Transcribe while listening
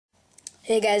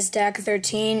Hey guys,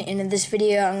 Dak13, and in this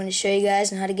video I'm going to show you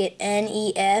guys on how to get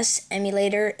NES,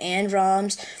 emulator, and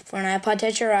ROMs for an iPod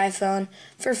Touch or iPhone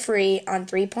for free on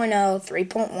 3.0,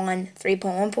 3.1,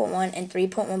 3.1.1, and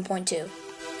 3.1.2.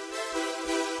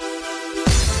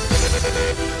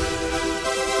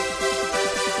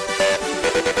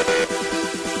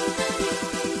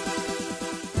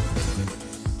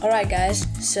 Alright guys,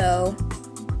 so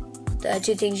the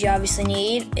two things you obviously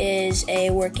need is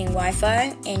a working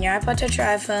Wi-Fi, and your iPod Touch or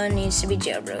iPhone needs to be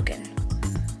jailbroken.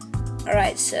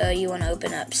 Alright, so you want to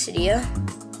open up Cydia,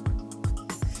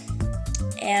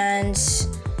 and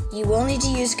you will need to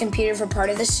use a computer for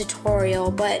part of this tutorial,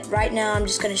 but right now I'm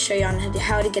just going to show you on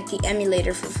how to get the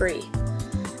emulator for free.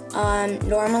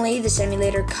 Normally this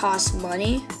emulator costs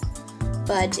money,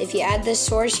 but if you add this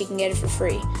source you can get it for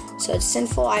free. So it's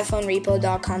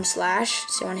sinfuliPhonerepo.com/, so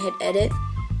you want to hit edit,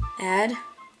 add,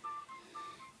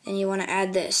 and you want to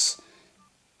add this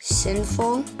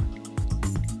sinful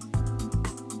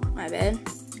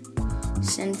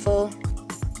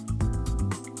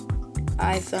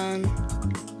iPhone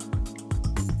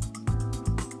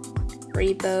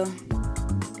repo.com/.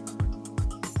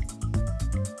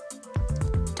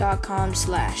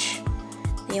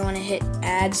 Then you want to hit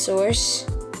add source,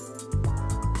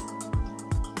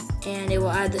 and it will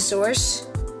add the source,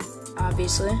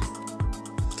 obviously.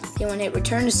 You want to hit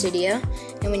return to Cydia,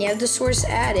 and when you have the source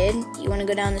added, you want to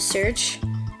go down to search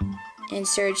and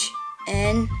search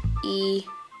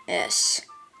NES.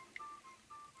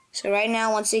 So right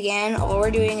now, once again, all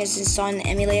we're doing is installing the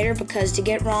emulator, because to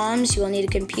get ROMs you will need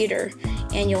a computer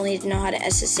and you'll need to know how to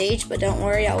SSH, but don't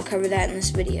worry, I will cover that in this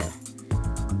video.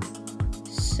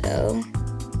 So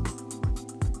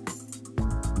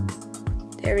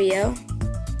there we go.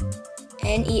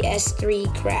 NES3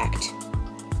 cracked.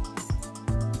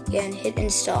 Again, hit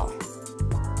install.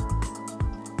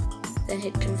 Then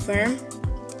hit confirm,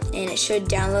 and it should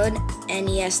download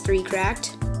NES3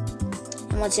 cracked.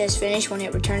 And once it has finished, you want to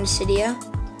hit return to Cydia,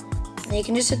 and you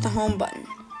can just hit the home button.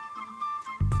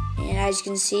 And as you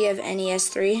can see, I have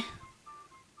NES3.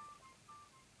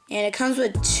 And it comes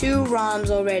with 2 ROMs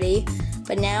already,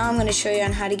 but now I'm going to show you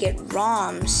on how to get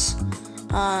ROMs,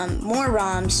 more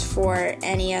ROMs for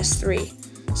NES3.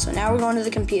 So now we're going to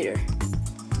the computer.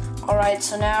 Alright,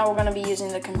 so now we're going to be using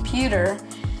the computer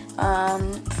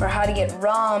for how to get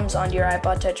ROMs onto your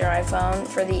iPod Touch or iPhone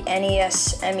for the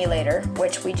NES emulator,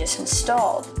 which we just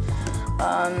installed.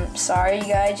 Sorry you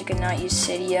guys, you cannot use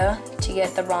Cydia to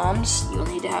get the ROMs. You'll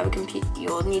need to have a computer.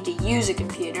 You'll need to use a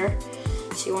computer.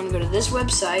 So you want to go to this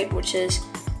website, which is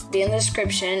be in the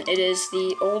description. It is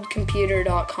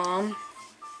theoldcomputer.com,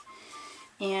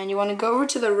 and you want to go over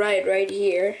to the right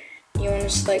here. You want to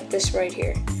select this right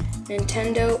here,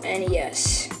 Nintendo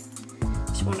NES.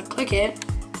 So you want to click it,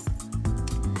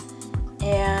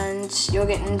 and you'll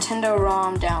get Nintendo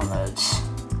ROM downloads.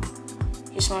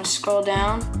 You just want to scroll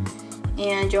down,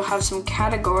 and you'll have some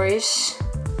categories. So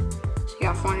you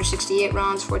got 468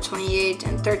 ROMs, 428,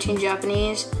 and 13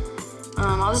 Japanese.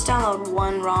 I'll just download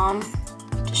 1 ROM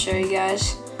to show you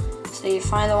guys. So you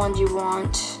find the ones you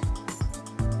want,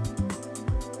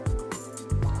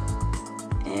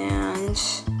 and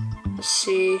let's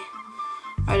see,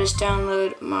 I just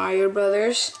download Mario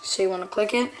Brothers, so you want to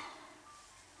click it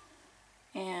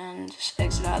and just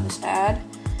exit out of this ad.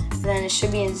 Then it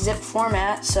should be in zip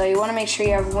format, so you want to make sure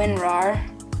you have WinRAR.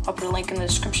 I'll put a link in the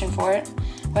description for it.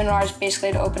 WinRAR is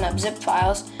basically to open up zip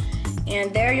files,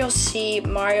 and there you'll see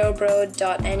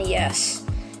mariobro.nes.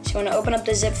 So you want to open up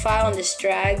the zip file and just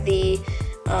drag the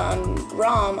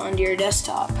ROM onto your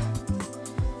desktop.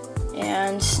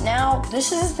 And now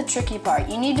this is the tricky part.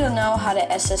 You need to know how to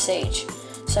SSH.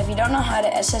 So if you don't know how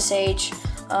to SSH,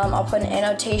 I'll put an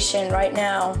annotation right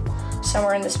now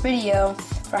somewhere in this video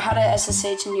for how to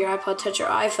SSH into your iPod Touch or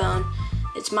iPhone.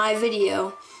 It's my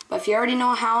video, but if you already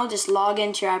know how, just log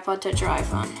into your iPod Touch or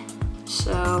iPhone.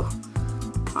 So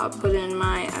I'll put in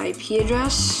my IP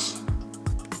address.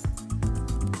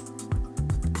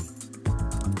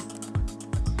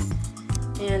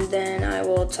 And then I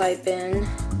will type in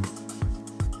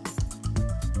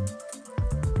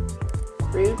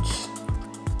root.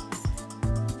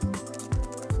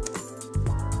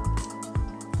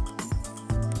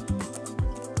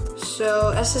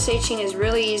 So SSHing is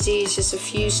really easy, it's just a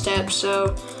few steps,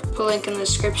 so put a link in the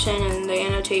description and the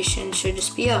annotation should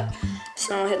just be up.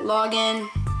 So I'll hit login,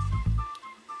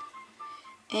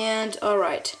 and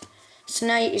alright. So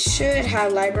now you should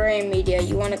have library and media.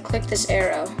 You want to click this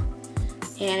arrow,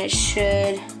 and it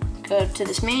should go to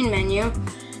this main menu.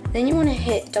 Then you want to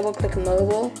hit double click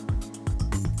mobile,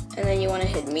 and then you want to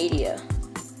hit media.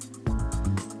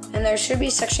 And there should be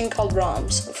a section called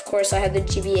ROMs. Of course I had the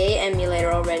GBA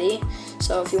emulator already,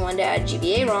 so if you wanted to add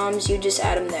GBA ROMs, you just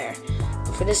add them there.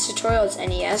 But for this tutorial, it's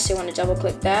NES, so you want to double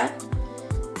click that.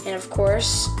 And of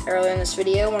course, earlier in this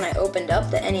video, when I opened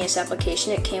up the NES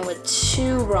application, it came with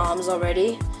 2 ROMs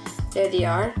already. There they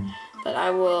are. But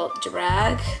I will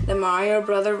drag the Mario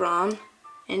Brother ROM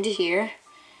into here,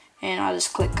 and I'll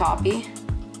just click copy.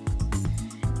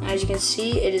 And as you can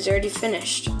see, it is already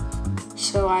finished.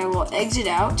 So I will exit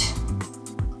out.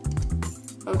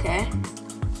 Okay.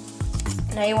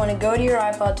 Now you want to go to your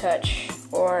iPod Touch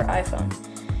or iPhone,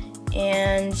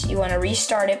 and you want to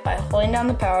restart it by holding down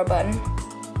the power button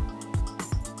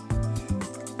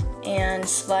and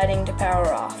sliding to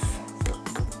power off.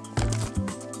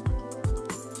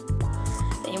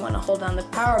 Then you want to hold down the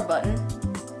power button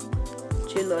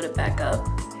to load it back up.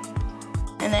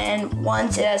 And then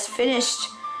once it has finished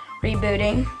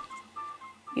rebooting,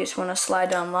 you just want to slide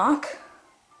to unlock.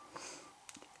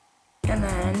 And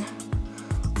then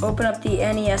open up the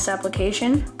NES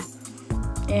application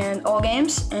and all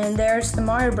games, and there's the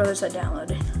Mario Brothers I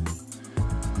downloaded.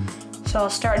 So I'll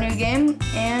start a new game,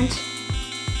 and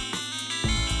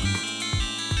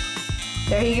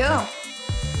there you go.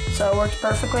 So it worked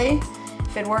perfectly.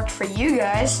 If it worked for you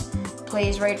guys,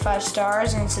 please rate 5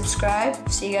 stars and subscribe.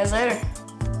 See you guys later.